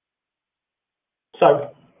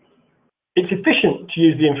 So it's efficient to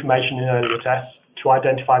use the information in earlier tests to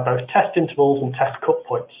identify both test intervals and test cut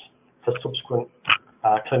points for subsequent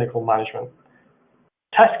clinical management.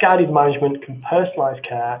 Test-guided management can personalise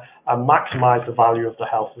care and maximise the value of the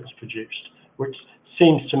health that's produced, which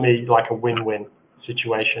seems to me like a win-win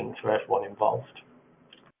situation for everyone involved.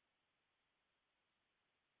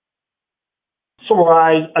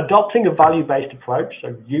 Summarize, adopting a value-based approach,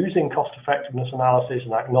 so using cost-effectiveness analysis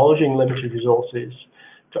and acknowledging limited resources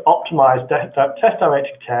to optimize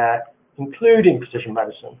test-directed care, including precision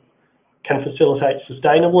medicine, can facilitate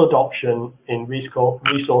sustainable adoption in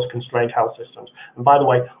resource-constrained health systems. And by the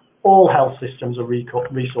way, all health systems are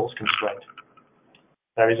resource-constrained.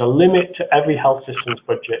 There is a limit to every health system's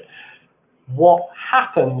budget. What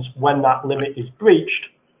happens when that limit is breached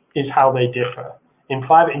is how they differ. In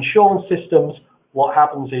private insurance systems, what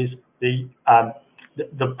happens is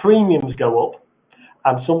the premiums go up,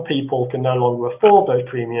 and some people can no longer afford those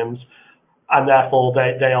premiums, and therefore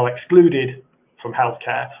they are excluded from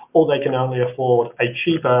healthcare, or they can only afford a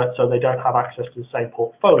cheaper, so they don't have access to the same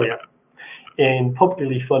portfolio. In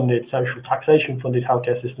publicly funded, social taxation-funded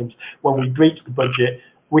healthcare systems, when we breach the budget,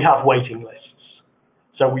 we have waiting lists.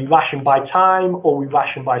 So we ration by time, or we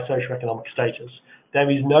ration by socioeconomic status. There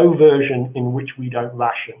is no version in which we don't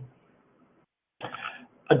ration.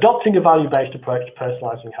 Adopting a value-based approach to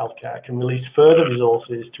personalising healthcare can release further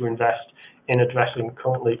resources to invest in addressing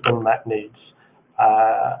currently unmet needs.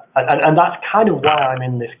 And that's kind of why I'm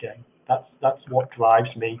in this game. That's what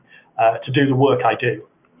drives me to do the work I do.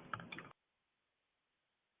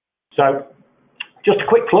 So, just a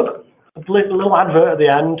quick plug, a little advert at the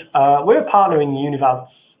end. We're a partner in the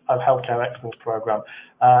Universities of Healthcare Excellence Programme.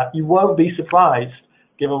 You won't be surprised,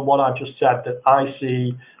 given what I've just said, that I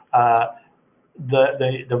see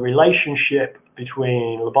the relationship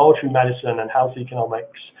between laboratory medicine and health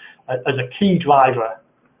economics as a key driver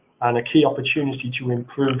and a key opportunity to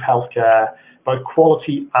improve healthcare, both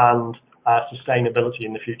quality and sustainability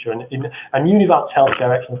in the future. And in a Universities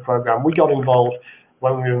Healthcare Excellence Programme, we got involved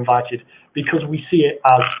when we were invited because we see it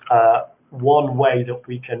as one way that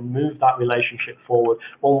we can move that relationship forward,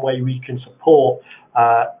 one way we can support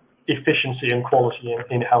efficiency and quality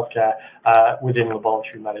in healthcare within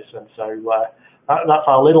laboratory medicine. So that's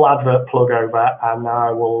our little advert plug over, and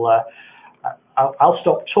I will I'll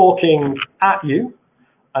stop talking at you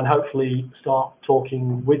and hopefully start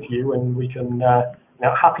talking with you, and we can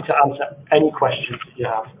now happy to answer any questions that you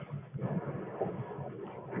have.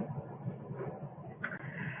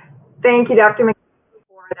 Thank you, Dr. McCabe,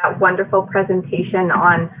 for that wonderful presentation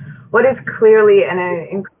on what is clearly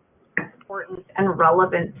an important and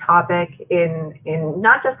relevant topic in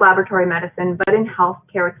not just laboratory medicine, but in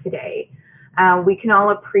healthcare today. We can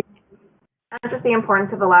all appreciate not just the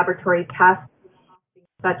importance of a laboratory test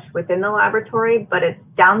such within the laboratory, but its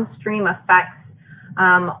downstream effects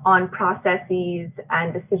on processes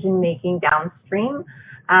and decision-making downstream,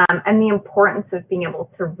 and the importance of being able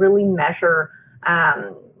to really measure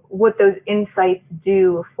what those insights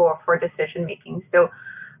do for decision-making. So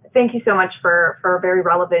thank you so much for a very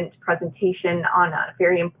relevant presentation on a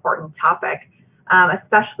very important topic,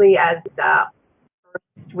 especially as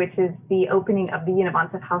which is the opening of the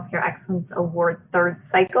Universities of Healthcare Excellence Award third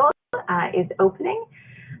cycle is opening.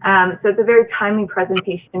 So it's a very timely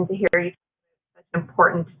presentation to hear you such an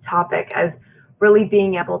important topic as really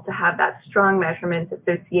being able to have that strong measurement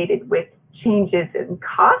associated with changes in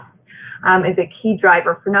costs is a key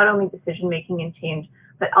driver for not only decision-making and change,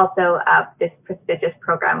 but also this prestigious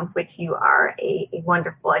program, which you are a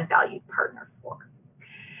wonderful and valued partner for.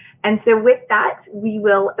 And so with that, we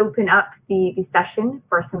will open up the session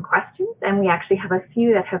for some questions, and we actually have a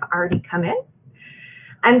few that have already come in.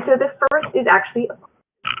 And so the first is actually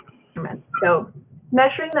measurement. So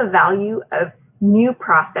measuring the value of new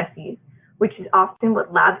processes, which is often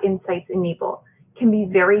what lab insights enable, can be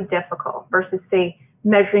very difficult versus, say,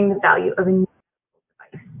 measuring the value of a new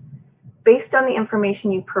device. Based on the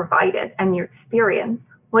information you provided and your experience,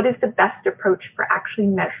 what is the best approach for actually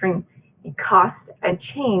measuring the cost and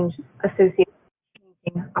change associated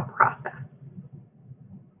with changing a process?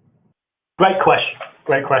 Great question.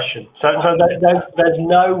 Great question. So there's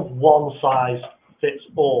no one size fits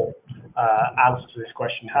all answer to this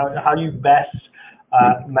question. How you best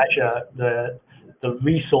measure the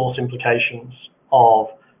resource implications of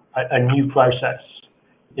a new process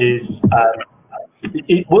is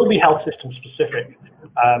it will be health system specific.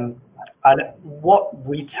 And what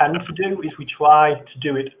we tend to do is we try to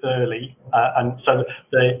do it early, and so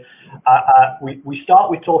we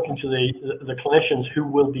start with talking to the clinicians who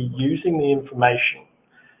will be using the information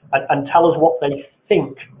and tell us what they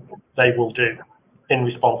think they will do in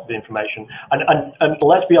response to the information. And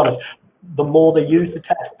let's be honest, the more they use the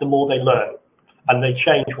test, the more they learn, and they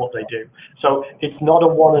change what they do. So it's not a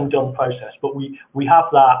one and done process, but we have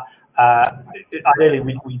that. Ideally,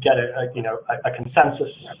 we get a consensus,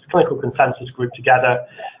 clinical consensus group together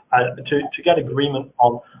to get agreement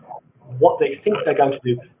on what they think they're going to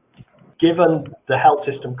do, given the health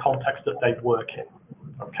system context that they work in.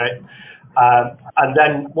 Okay, and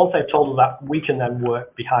then once they've told us that, we can then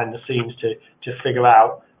work behind the scenes to figure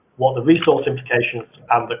out what the resource implications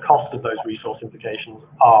and the cost of those resource implications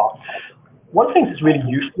are. One thing that's really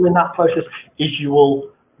useful in that process is you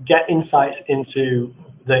will get insights into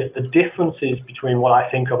the differences between what I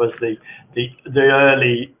think of as the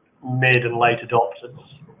early, mid, and late adopters.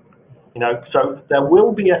 So there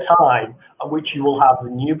will be a time at which you will have the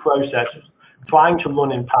new process trying to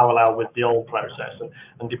run in parallel with the old process,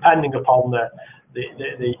 and depending upon the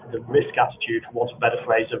risk attitude, for want of a better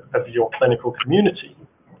phrase, of your clinical community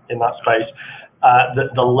in that space,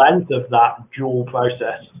 the length of that dual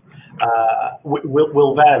process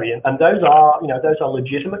will vary, and those are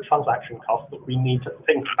legitimate transaction costs that we need to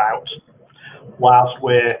think about whilst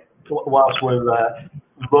we're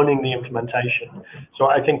running the implementation. So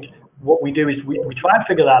I think what we do is we try and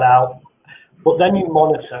figure that out, but then you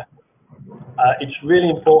monitor. It's really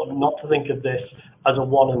important not to think of this as a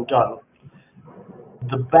one and done.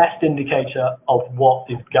 The best indicator of what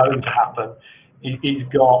is going to happen is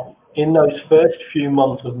got in those first few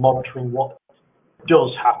months of monitoring what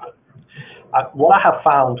does happen. What I have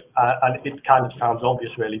found, and it kind of sounds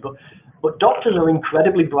obvious really, but doctors are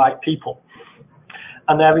incredibly bright people,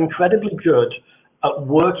 and they're incredibly good at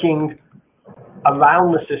working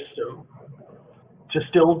around the system to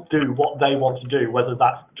still do what they want to do, whether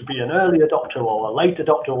that's to be an early adopter or a late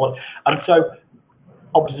adopter, and so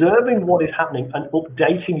observing what is happening and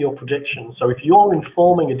updating your predictions. So if you're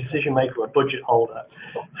informing a decision maker or a budget holder,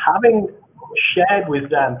 having shared with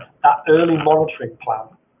them that early monitoring plan.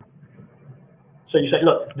 So you say,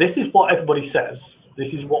 look, this is what everybody says, this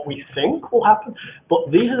is what we think will happen,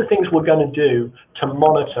 but these are the things we're going to do to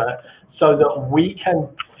monitor so that we can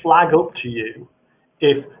flag up to you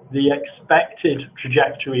if the expected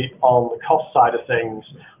trajectory on the cost side of things,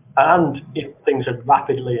 and if things are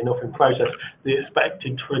rapidly enough in process, the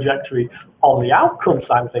expected trajectory on the outcome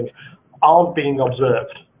side of things aren't being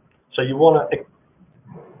observed. So you want to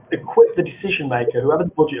equip the decision maker, whoever the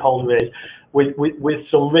budget holder is, with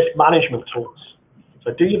some risk management tools.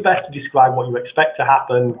 So do your best to describe what you expect to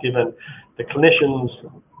happen given the clinician's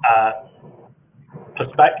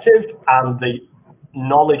perspective and the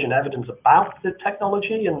knowledge and evidence about the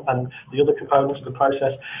technology and the other components of the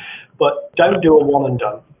process, but don't do a one and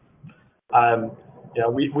done.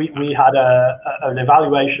 We had an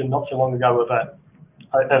evaluation not so long ago of a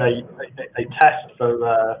test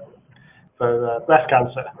for breast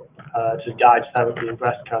cancer to guide therapy in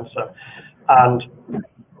breast cancer, and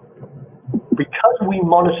because we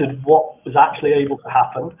monitored what was actually able to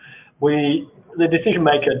happen, the decision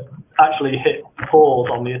maker actually hit pause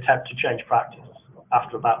on the attempt to change practice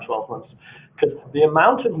after about 12 months, because the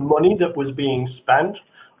amount of money that was being spent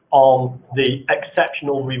on the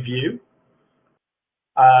exceptional review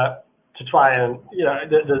to try and,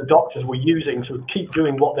 the doctors were using to keep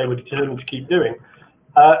doing what they were determined to keep doing,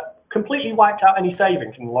 completely wiped out any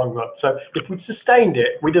savings in the long run. So if we'd sustained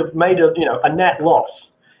it, we'd have made a net loss.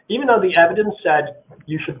 Even though the evidence said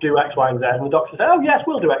you should do X, Y, and Z, and the doctor said, oh yes,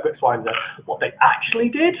 we'll do X, Y, and Z, what they actually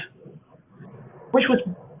did, which was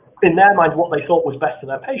in their mind what they thought was best for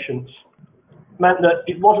their patients, meant that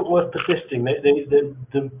it wasn't worth persisting.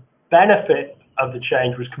 The benefit of the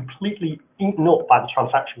change was completely eaten up by the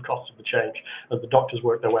transaction costs of the change as the doctors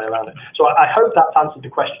worked their way around it. So I hope that's answered the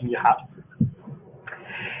question you had.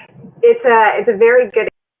 It's a very good,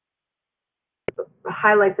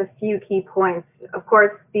 highlights a few key points. Of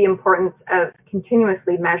course, the importance of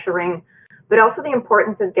continuously measuring, but also the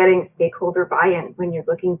importance of getting stakeholder buy-in when you're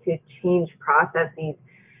looking to change processes.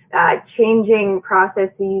 Changing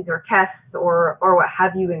processes or tests or what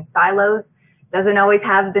have you in silos doesn't always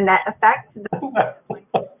have the net effect that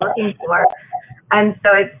we're looking for. And so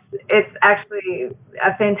it's actually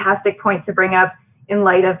a fantastic point to bring up in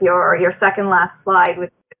light of your second last slide with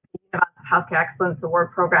the Healthcare Excellence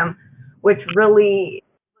Award Program, which really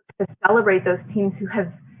looks to celebrate those teams who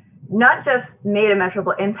have not just made a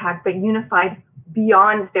measurable impact, but unified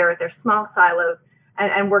beyond their small silos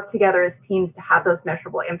and work together as teams to have those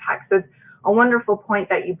measurable impacts. So it's a wonderful point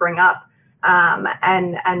that you bring up,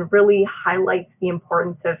 and really highlights the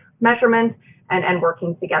importance of measurement and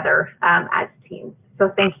working together as teams.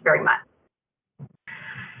 So thank you very much.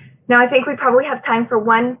 Now I think we probably have time for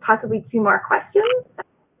one, possibly two more questions.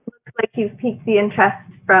 Looks like you've piqued the interest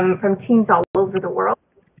from teams all over the world.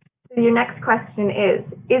 So your next question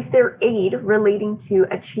is there aid relating to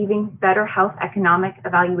achieving better health economic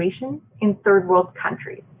evaluation in third world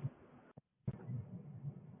countries?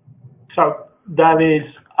 So there is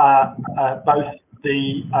both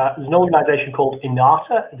there's an organization called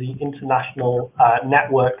INATA, the International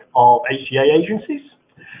Network of HTA Agencies,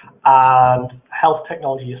 and Health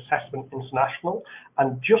Technology Assessment International,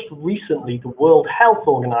 and just recently the World Health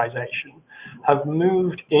Organization have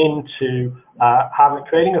moved into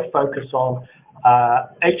creating a focus on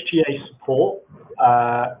HTA support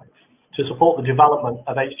to support the development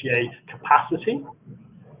of HTA capacity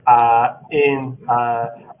in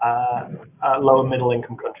lower middle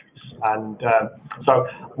income countries. And so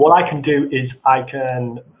what I can do is I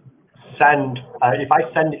can send, if I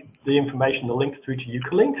send the information, the link through to you,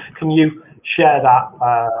 Colleen, can you share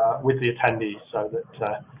that with the attendees so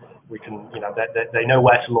that we can, they know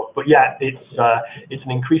where to look. But yeah, it's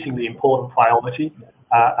an increasingly important priority,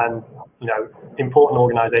 and important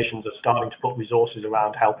organisations are starting to put resources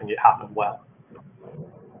around helping it happen well.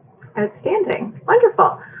 Outstanding,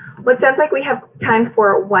 wonderful. Well, it sounds like we have time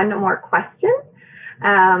for one more question,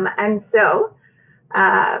 and so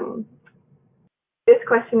this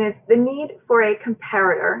question is: the need for a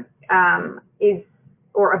comparator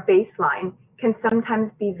or a baseline can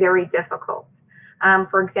sometimes be very difficult.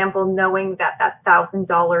 For example, knowing that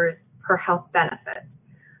 $1,000 per health benefit.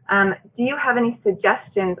 Do you have any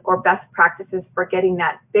suggestions or best practices for getting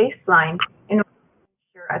that baseline in order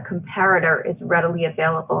to ensure a comparator is readily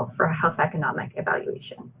available for a health economic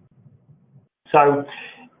evaluation? So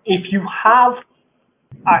if you have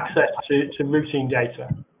access to routine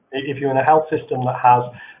data, if you're in a health system that has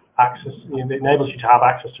access, it enables you to have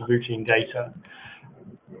access to routine data,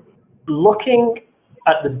 looking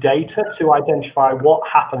at the data to identify what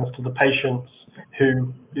happens to the patients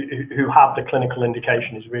who have the clinical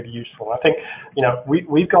indication is really useful. I think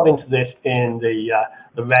we've got into this in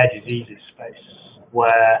the rare diseases space,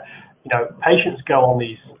 where patients go on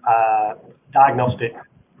these diagnostic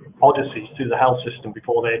odysseys through the health system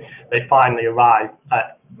before they finally arrive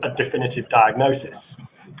at a definitive diagnosis,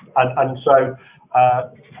 and so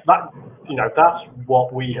that's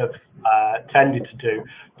what we have tended to do,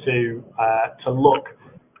 to look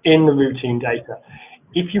in the routine data.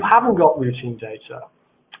 If you haven't got routine data,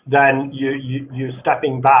 then you're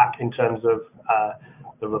stepping back in terms of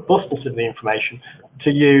the robustness of the information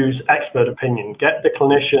to use expert opinion. Get the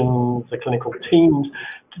clinicians, the clinical teams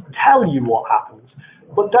to tell you what happens,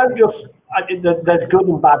 but don't just. There's good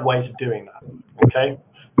and bad ways of doing that. Okay.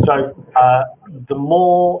 So the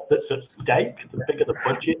more that's at stake, the bigger the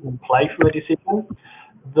budget in play for a decision,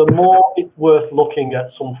 the more it's worth looking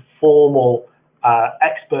at some formal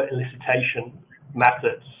expert elicitation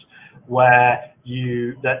methods, where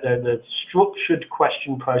the structured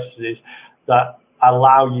question processes that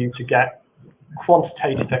allow you to get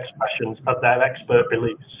quantitative expressions of their expert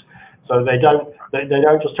beliefs. So they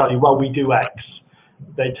don't just tell you, well, we do X.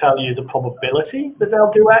 They tell you the probability that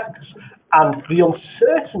they'll do X and the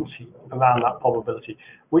uncertainty around that probability,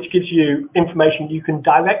 which gives you information you can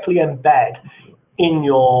directly embed in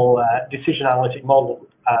your decision analytic model.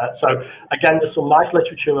 So again, there's some nice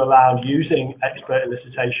literature around using expert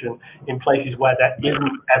elicitation in places where there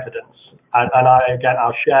isn't evidence. And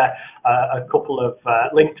I'll share a couple of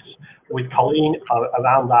links with Colleen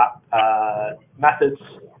around that methods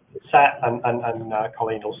set, and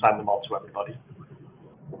Colleen will send them on to everybody.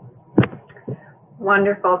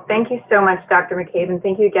 Wonderful. Thank you so much, Dr. McCabe, and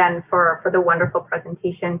thank you again for the wonderful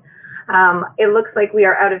presentation. It looks like we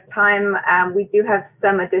are out of time. We do have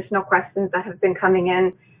some additional questions that have been coming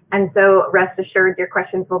in, and so rest assured your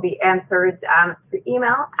questions will be answered through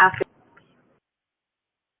email after.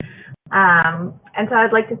 And so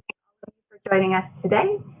I'd like to thank all of you for joining us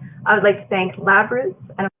today. I would like to thank LabRoots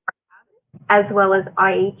and as well as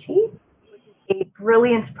IHE, which is a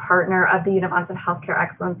brilliant partner of the University of Healthcare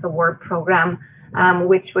Excellence Award Program,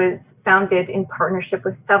 which was founded in partnership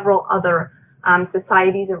with several other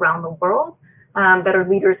societies around the world that are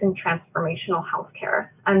leaders in transformational healthcare.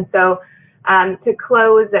 And so to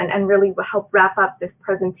close and really help wrap up this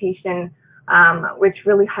presentation, which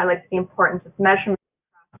really highlights the importance of measurement,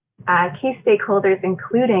 key stakeholders,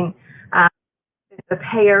 including the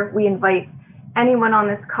payer, we invite anyone on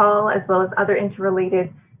this call, as well as other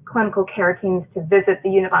interrelated clinical care teams to visit the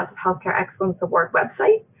University of Healthcare Excellence Award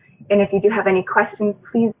website. And if you do have any questions,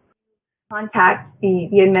 please contact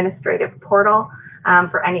the administrative portal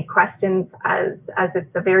for any questions, as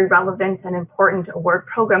it's a very relevant and important award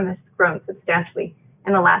program that's grown substantially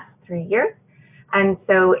in the last 3 years. And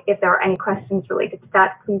so if there are any questions related to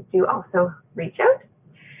that, please do also reach out.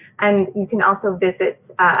 And you can also visit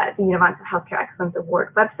the University of Healthcare Excellence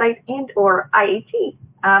Award website and or IHE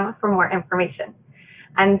for more information.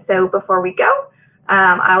 And so before we go,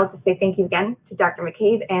 I will just say thank you again to Dr.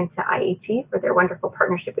 McCabe and to IHE for their wonderful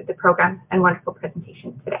partnership with the program and wonderful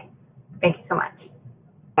presentation today. Thank you so much.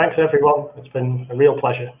 Thanks, everyone. It's been a real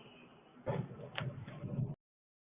pleasure.